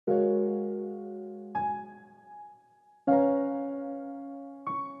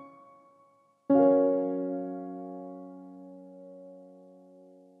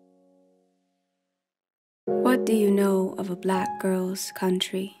What do you know of a black girl's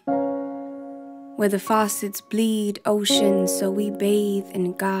country? Where the faucets bleed oceans, so we bathe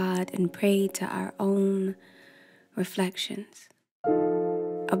in God and pray to our own reflections.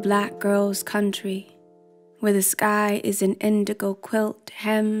 A black girl's country, where the sky is an indigo quilt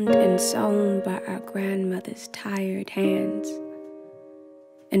hemmed and sewn by our grandmother's tired hands.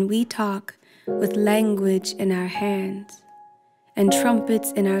 And we talk with language in our hands and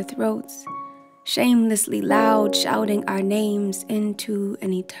trumpets in our throats, shamelessly loud, shouting our names into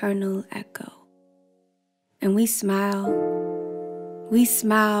an eternal echo. And we smile,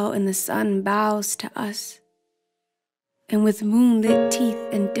 and the sun bows to us. And with moonlit teeth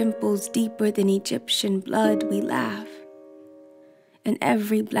and dimples deeper than Egyptian blood, we laugh. And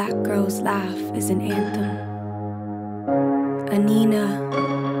every black girl's laugh is an anthem. A Nina,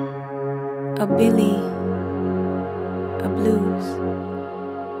 a Billy, a blues.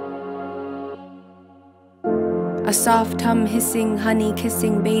 A soft hum hissing, honey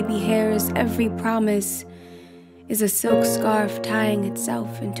kissing baby hairs. Every promise is a silk scarf tying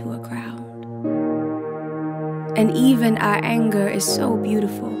itself into a crowd. And even our anger is so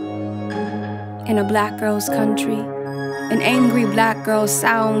beautiful. In a black girl's country, an angry black girl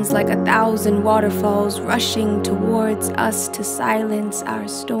sounds like 1,000 waterfalls rushing towards us to silence our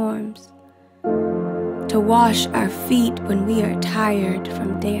storms, to wash our feet when we are tired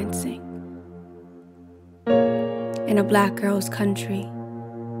from dancing. In a black girl's country,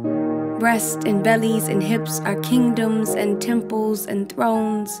 breasts and bellies and hips are kingdoms and temples and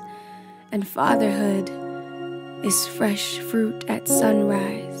thrones, and fatherhood is fresh fruit at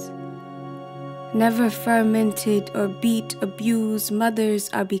sunrise. Never fermented or beat, abused mothers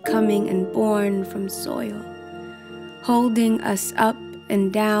are becoming and born from soil, holding us up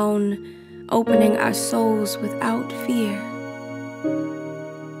and down, opening our souls without fear.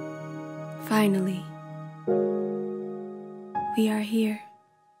 Finally, we are here.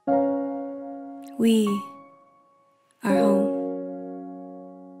 We are home.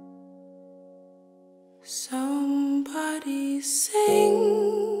 Somebody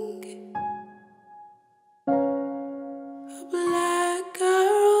sing a black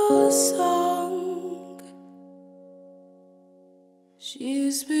girl song.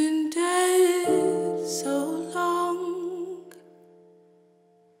 She's been dead so long,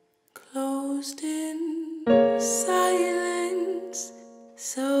 closed in silence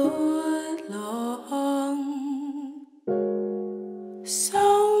so long.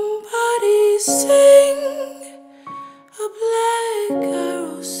 Somebody sing a black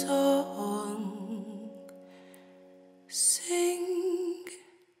girl song. Sing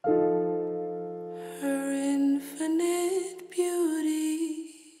her infinite beauty.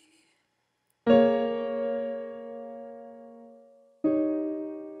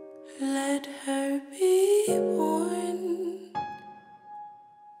 Let her be born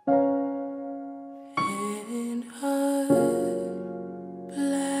in a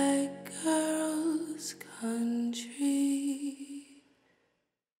black girl's country.